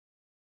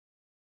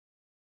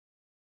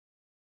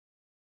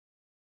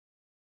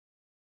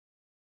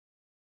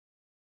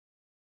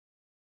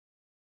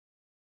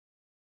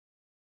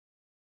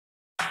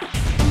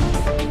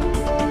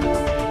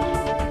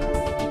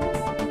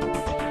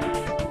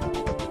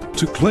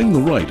To claim the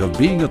right of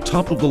being a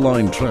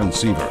top-of-the-line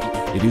transceiver,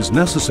 it is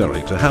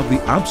necessary to have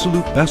the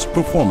absolute best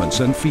performance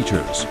and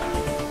features.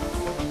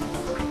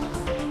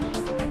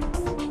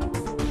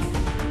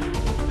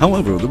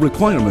 However, the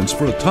requirements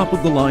for a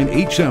top-of-the-line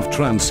HF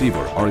transceiver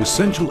are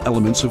essential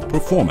elements of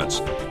performance,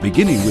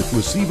 beginning with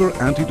receiver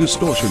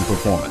anti-distortion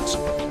performance.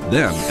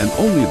 Then, and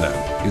only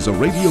then, is a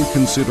radio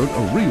considered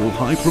a real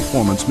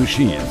high-performance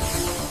machine.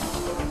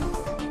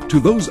 To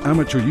those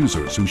amateur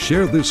users who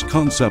share this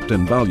concept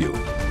and value,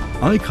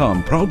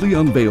 Icom proudly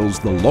unveils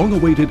the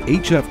long-awaited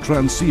HF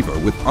transceiver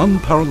with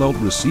unparalleled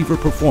receiver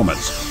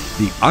performance,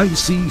 the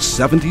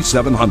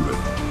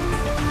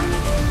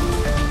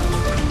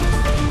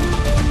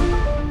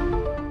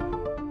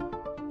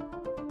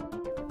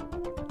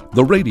IC-7700.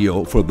 The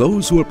radio for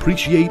those who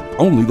appreciate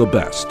only the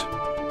best.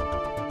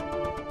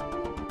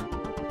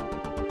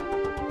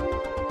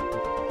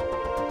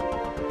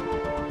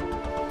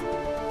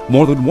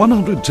 More than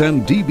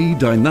 110 dB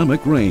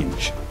dynamic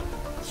range.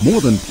 More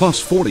than plus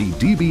 40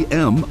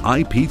 dBm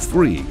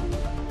IP3.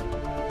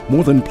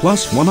 More than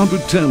plus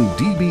 110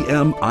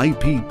 dBm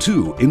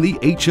IP2 in the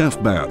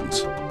HF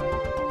bands.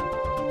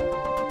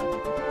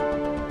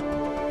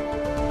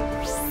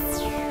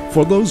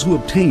 For those who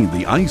obtain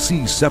the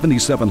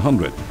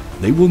IC-7700,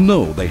 they will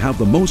know they have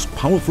the most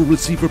powerful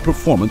receiver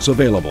performance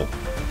available.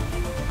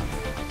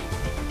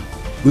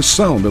 The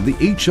sound of the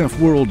HF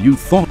world you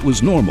thought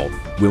was normal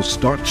will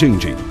start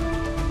changing.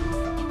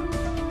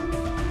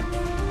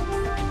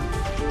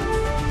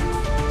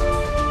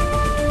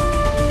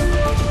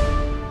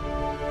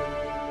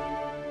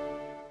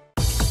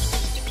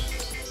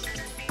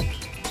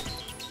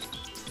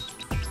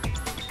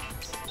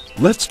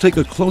 Let's take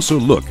a closer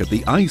look at the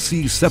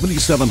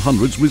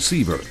IC-7700's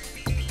receiver.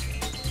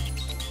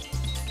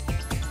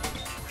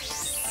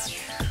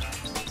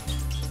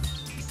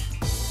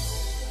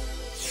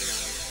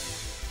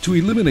 To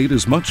eliminate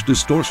as much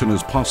distortion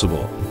as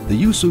possible, the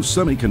use of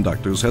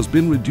semiconductors has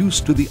been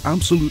reduced to the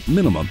absolute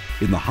minimum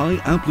in the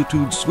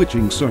high-amplitude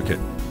switching circuit.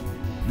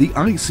 The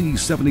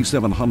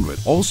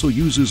IC-7700 also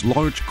uses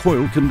large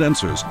coil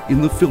condensers in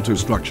the filter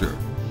structure.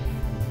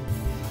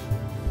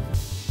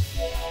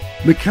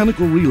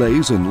 Mechanical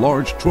relays and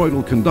large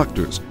toroidal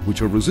conductors,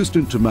 which are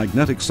resistant to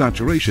magnetic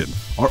saturation,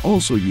 are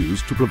also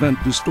used to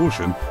prevent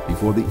distortion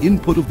before the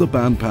input of the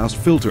bandpass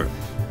filter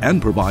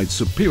and provide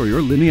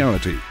superior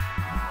linearity.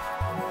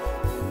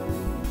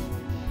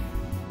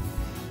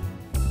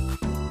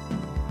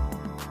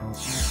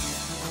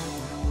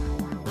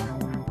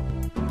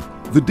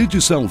 The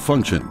Digicel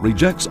function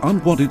rejects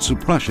unwanted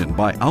suppression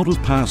by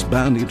out-of-pass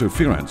band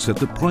interference at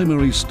the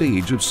primary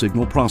stage of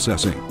signal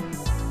processing.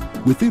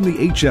 Within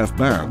the HF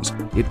bands,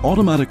 it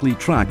automatically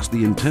tracks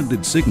the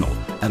intended signal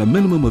at a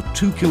minimum of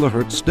 2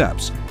 kHz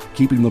steps,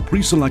 keeping the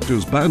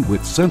preselector's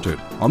bandwidth centered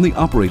on the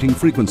operating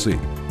frequency.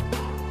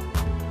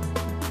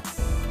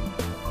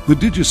 The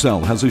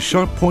Digicel has a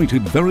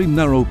sharp-pointed, very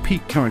narrow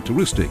peak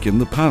characteristic in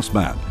the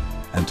passband,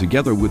 and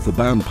together with the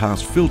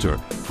bandpass filter,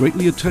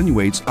 greatly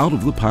attenuates out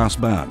of the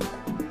passband.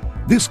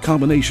 This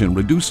combination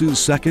reduces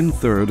second,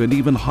 third, and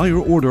even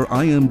higher-order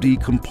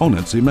IMD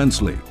components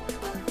immensely.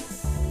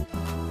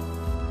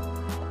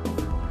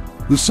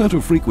 The center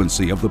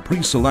frequency of the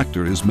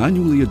preselector is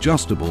manually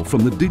adjustable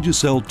from the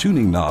Digicel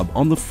tuning knob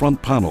on the front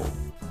panel.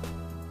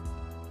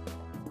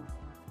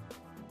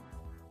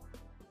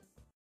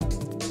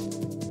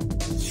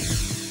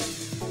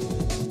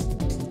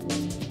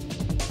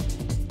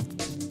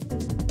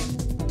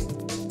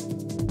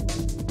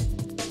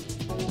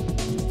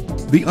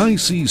 The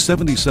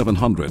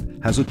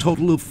IC-7700 has a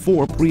total of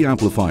 4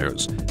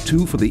 preamplifiers,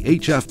 2 for the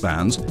HF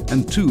bands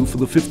and 2 for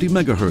the 50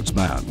 MHz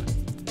band.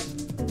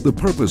 The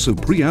purpose of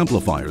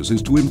preamplifiers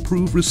is to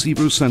improve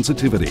receiver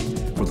sensitivity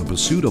for the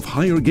pursuit of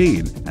higher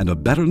gain and a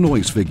better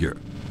noise figure.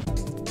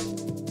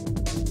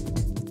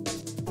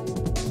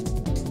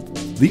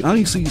 The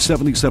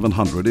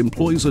IC-7700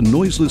 employs a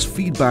noiseless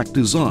feedback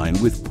design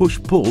with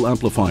push-pull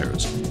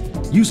amplifiers.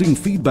 Using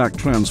feedback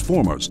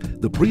transformers,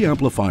 the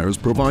preamplifiers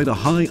provide a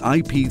high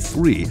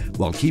IP3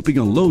 while keeping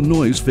a low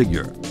noise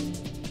figure.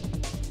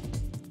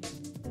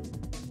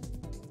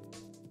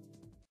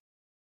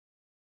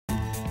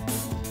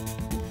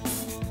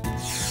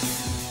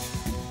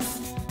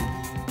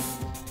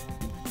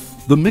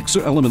 The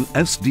mixer element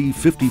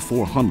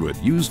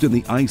SD5400 used in the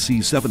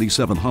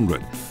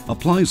IC-7700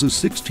 applies a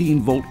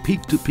 16-volt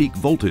peak-to-peak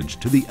voltage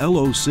to the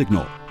LO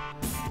signal.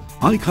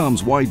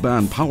 Icom's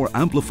wideband power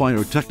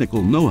amplifier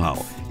technical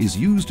know-how is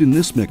used in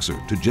this mixer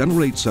to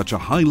generate such a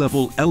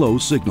high-level LO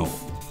signal.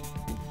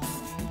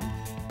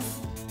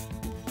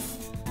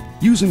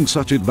 Using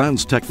such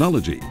advanced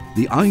technology,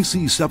 the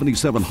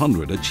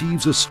IC-7700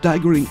 achieves a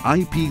staggering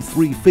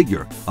IP3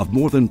 figure of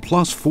more than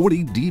plus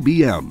 40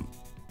 dBm.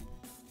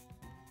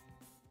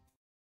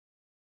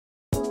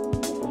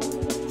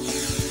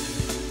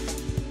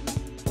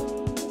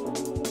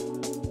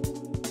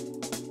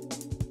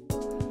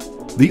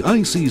 The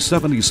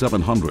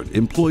IC-7700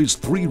 employs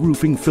 3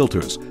 roofing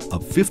filters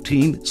of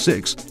 15,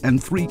 6,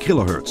 and 3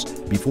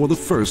 kHz before the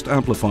first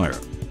amplifier.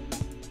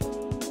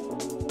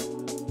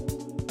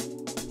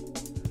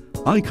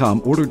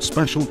 Icom ordered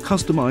special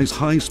customized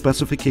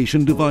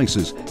high-specification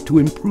devices to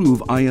improve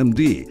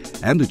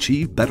IMD and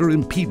achieve better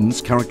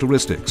impedance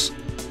characteristics.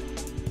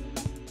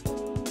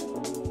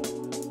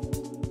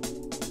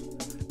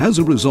 As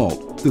a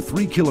result, the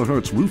 3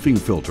 kHz roofing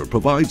filter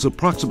provides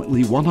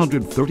approximately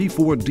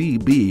 134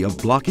 dB of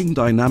blocking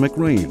dynamic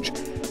range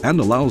and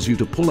allows you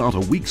to pull out a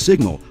weak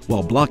signal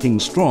while blocking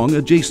strong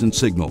adjacent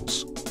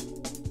signals.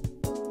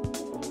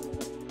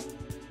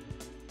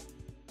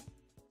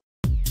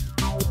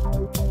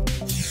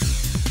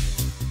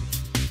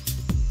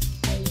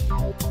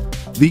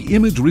 The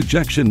image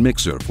rejection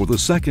mixer for the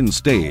second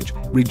stage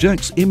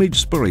rejects image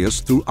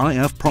spurious through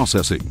IF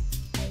processing.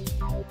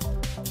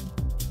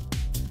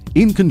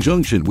 In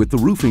conjunction with the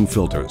roofing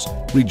filters,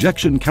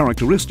 rejection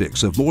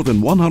characteristics of more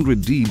than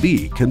 100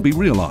 dB can be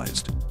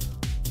realized.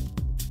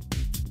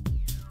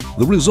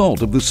 The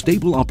result of the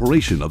stable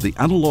operation of the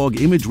analog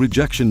image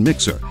rejection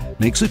mixer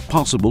makes it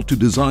possible to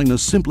design a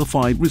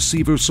simplified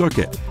receiver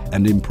circuit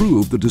and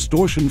improve the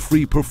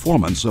distortion-free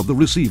performance of the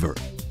receiver.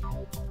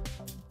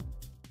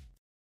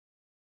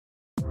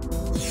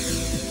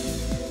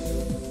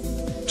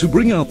 To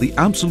bring out the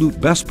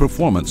absolute best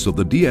performance of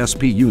the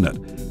DSP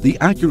unit, the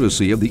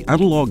accuracy of the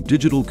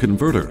analog-digital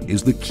converter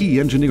is the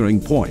key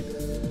engineering point.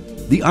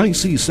 The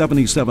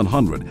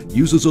IC-7700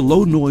 uses a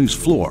low-noise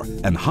floor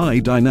and high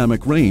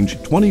dynamic range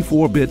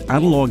 24-bit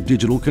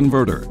analog-digital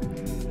converter.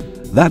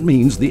 That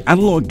means the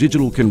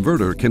analog-digital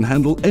converter can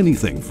handle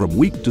anything from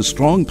weak to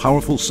strong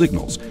powerful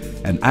signals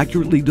and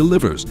accurately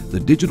delivers the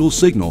digital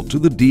signal to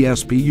the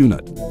DSP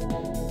unit.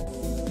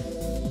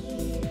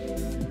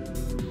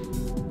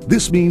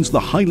 This means the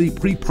highly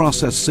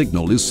pre-processed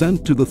signal is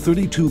sent to the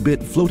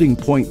 32-bit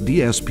floating-point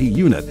DSP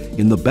unit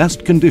in the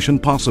best condition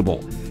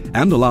possible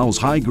and allows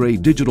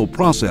high-grade digital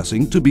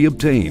processing to be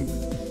obtained.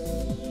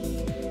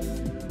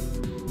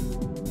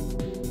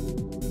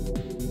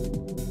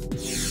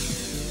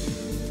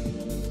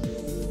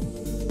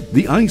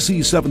 The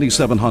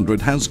IC-7700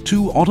 has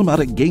 2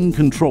 automatic gain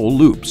control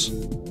loops.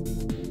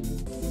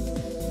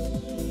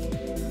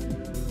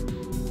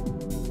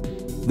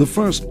 The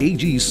first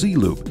AGC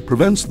loop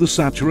prevents the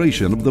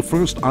saturation of the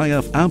first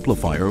IF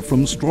amplifier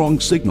from strong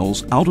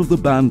signals out of the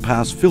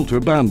bandpass filter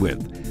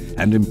bandwidth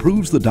and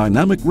improves the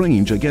dynamic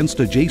range against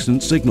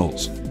adjacent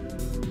signals.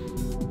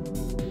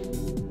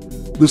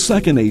 The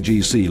second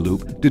AGC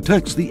loop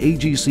detects the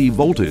AGC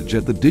voltage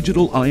at the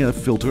digital IF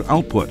filter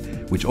output,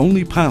 which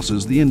only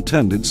passes the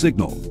intended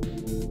signal.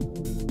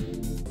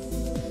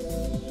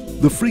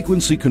 The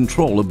frequency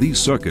control of these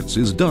circuits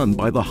is done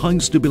by the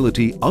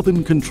high-stability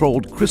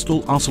oven-controlled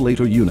crystal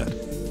oscillator unit.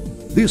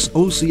 This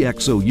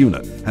OCXO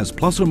unit has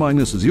plus or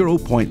minus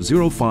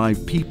 0.05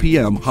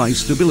 ppm high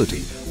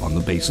stability on the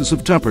basis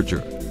of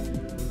temperature.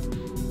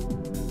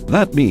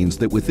 That means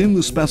that within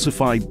the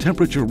specified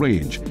temperature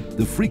range,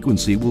 the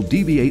frequency will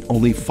deviate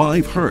only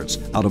 5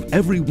 Hz out of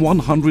every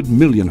 100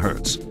 million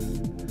Hz.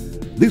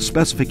 This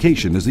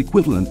specification is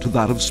equivalent to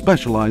that of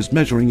specialized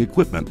measuring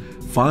equipment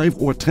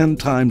 5 or 10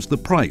 times the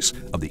price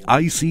of the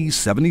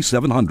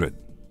IC-7700.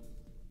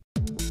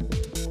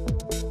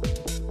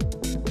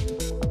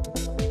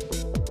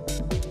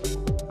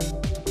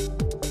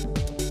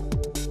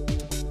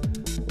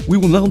 We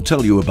will now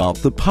tell you about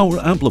the power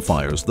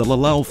amplifiers that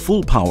allow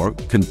full power,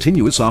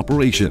 continuous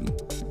operation.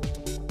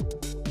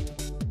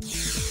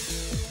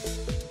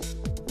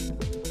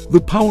 The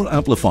power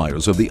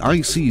amplifiers of the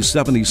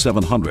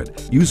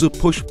IC-7700 use a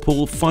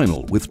push-pull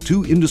final with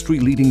 2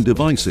 industry-leading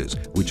devices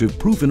which have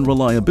proven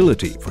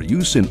reliability for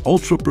use in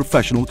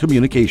ultra-professional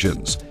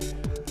communications.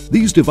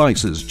 These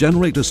devices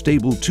generate a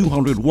stable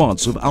 200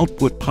 watts of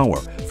output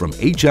power from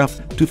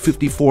HF to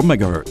 54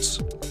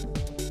 MHz.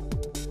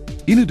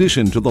 In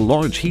addition to the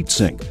large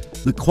heatsink,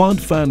 the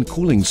quad-fan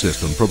cooling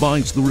system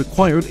provides the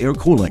required air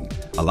cooling,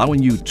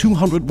 allowing you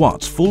 200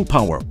 watts full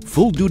power,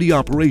 full-duty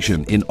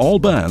operation in all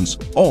bands,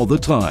 all the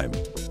time.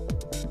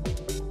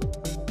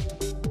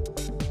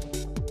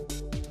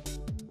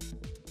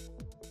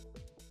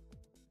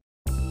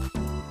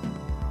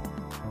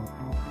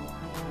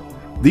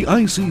 The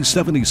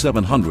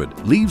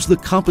IC-7700 leaves the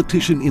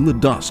competition in the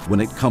dust when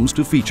it comes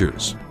to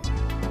features.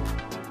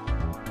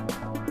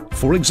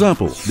 For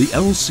example, the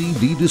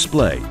LCD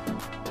display.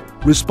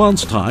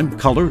 Response time,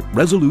 color,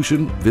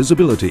 resolution,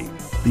 visibility.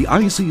 The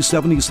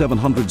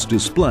IC-7700's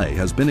display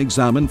has been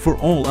examined for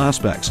all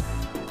aspects,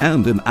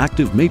 and an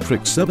active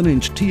matrix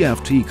 7-inch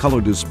TFT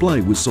color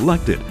display was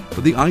selected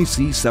for the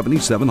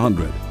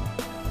IC-7700.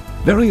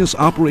 Various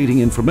operating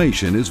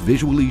information is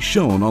visually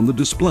shown on the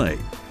display.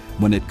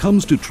 When it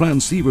comes to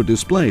transceiver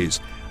displays,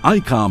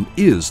 Icom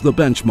is the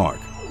benchmark.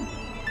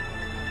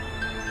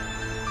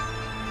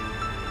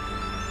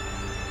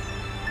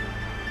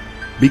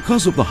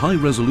 Because of the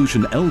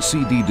high-resolution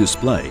LCD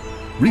display,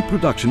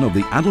 reproduction of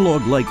the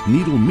analog-like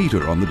needle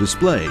meter on the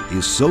display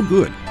is so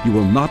good you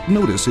will not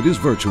notice it is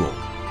virtual.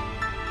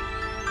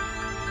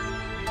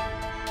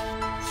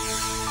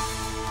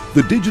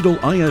 The digital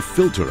IF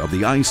filter of the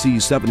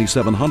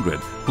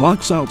IC-7700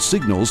 blocks out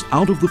signals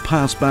out of the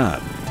pass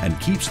band and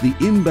keeps the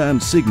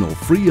in-band signal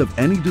free of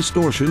any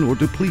distortion or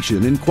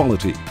depletion in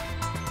quality.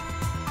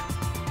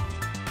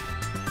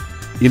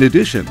 In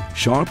addition,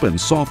 sharp and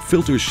soft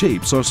filter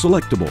shapes are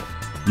selectable.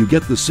 You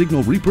get the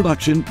signal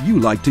reproduction you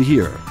like to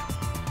hear.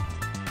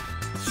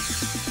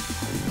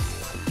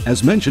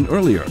 As mentioned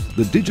earlier,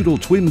 the digital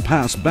twin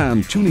pass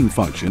band tuning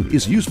function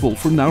is useful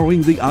for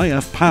narrowing the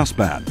IF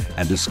passband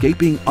and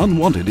escaping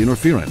unwanted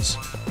interference.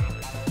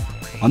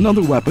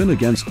 Another weapon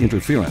against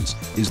interference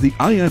is the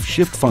IF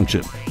shift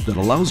function that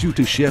allows you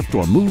to shift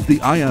or move the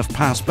IF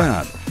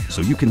passband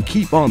so you can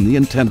keep on the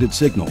intended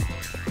signal.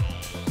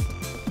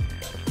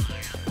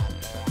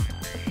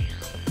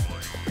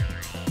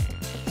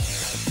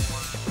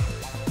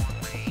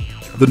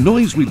 The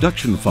noise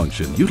reduction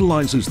function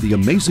utilizes the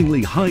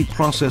amazingly high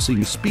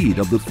processing speed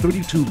of the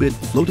 32-bit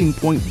floating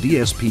point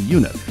DSP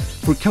unit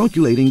for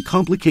calculating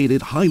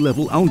complicated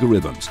high-level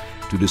algorithms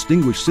to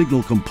distinguish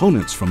signal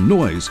components from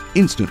noise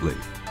instantly.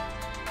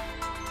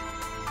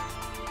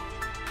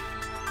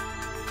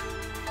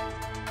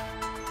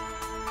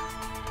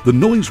 The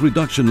noise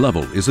reduction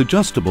level is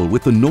adjustable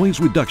with the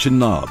noise reduction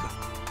knob.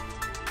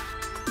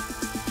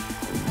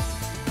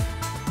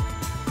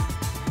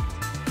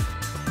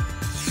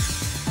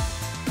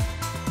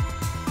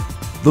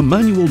 The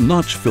manual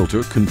notch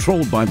filter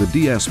controlled by the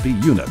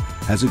DSP unit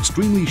has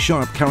extremely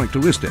sharp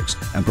characteristics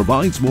and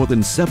provides more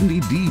than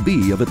 70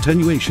 dB of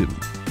attenuation.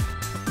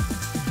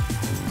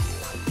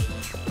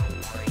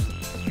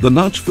 The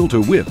notch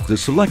filter width is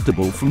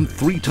selectable from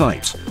 3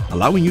 types,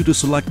 allowing you to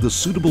select the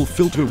suitable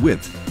filter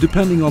width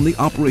depending on the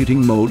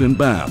operating mode and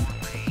band.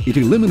 It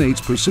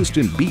eliminates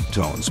persistent beat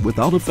tones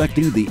without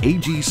affecting the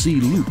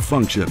AGC loop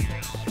function.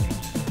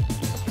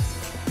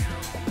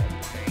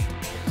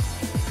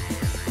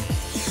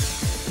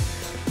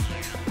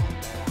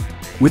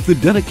 With the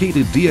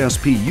dedicated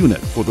DSP unit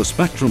for the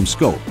spectrum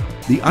scope,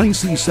 the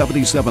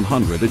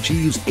IC-7700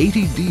 achieves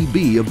 80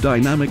 dB of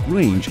dynamic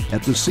range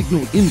at the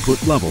signal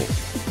input level.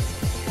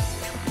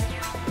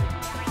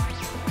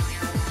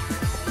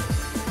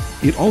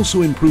 It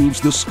also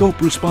improves the scope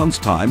response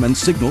time and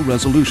signal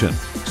resolution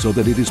so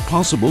that it is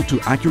possible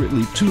to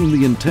accurately tune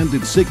the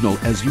intended signal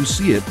as you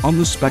see it on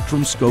the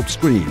spectrum scope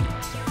screen.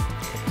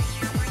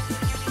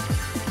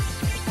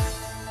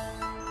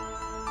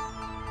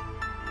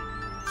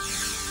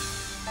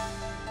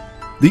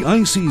 The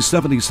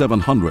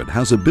IC-7700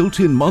 has a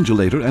built-in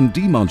modulator and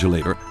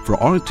demodulator for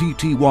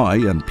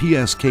RTTY and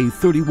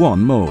PSK31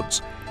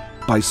 modes.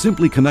 By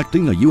simply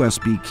connecting a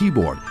USB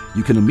keyboard,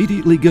 you can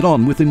immediately get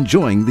on with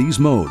enjoying these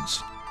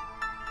modes.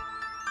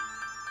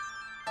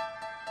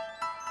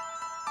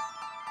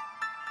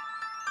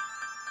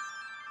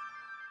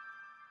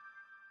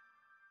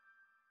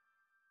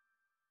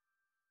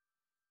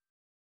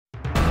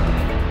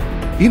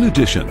 In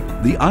addition,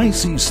 the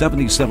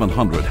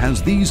IC-7700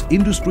 has these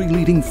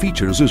industry-leading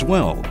features as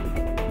well.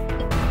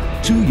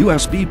 2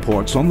 USB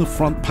ports on the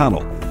front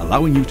panel,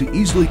 allowing you to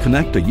easily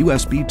connect a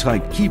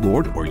USB-type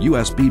keyboard or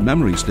USB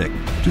memory stick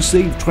to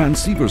save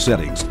transceiver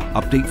settings,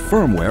 update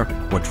firmware,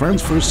 or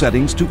transfer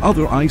settings to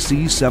other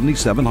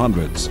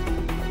IC-7700s.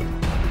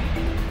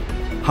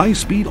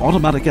 High-speed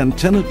automatic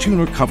antenna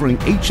tuner covering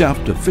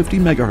HF to 50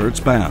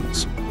 MHz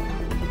bands.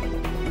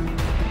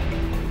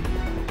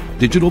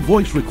 Digital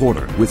voice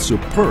recorder with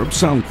superb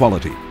sound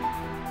quality.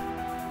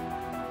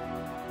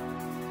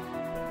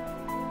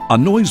 A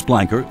noise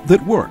blanker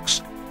that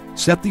works.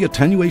 Set the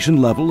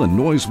attenuation level and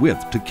noise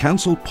width to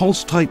cancel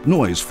pulse-type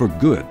noise for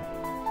good.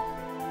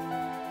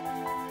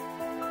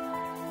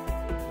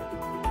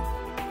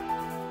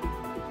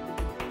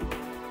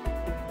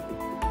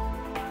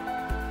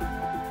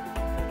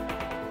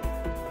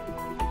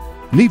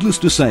 Needless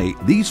to say,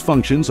 these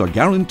functions are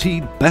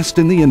guaranteed best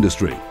in the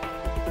industry.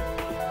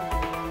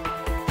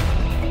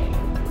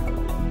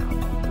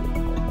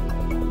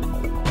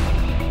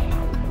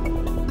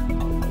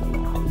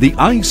 The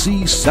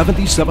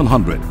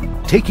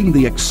IC-7700, taking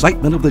the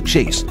excitement of the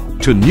chase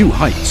to new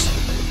heights.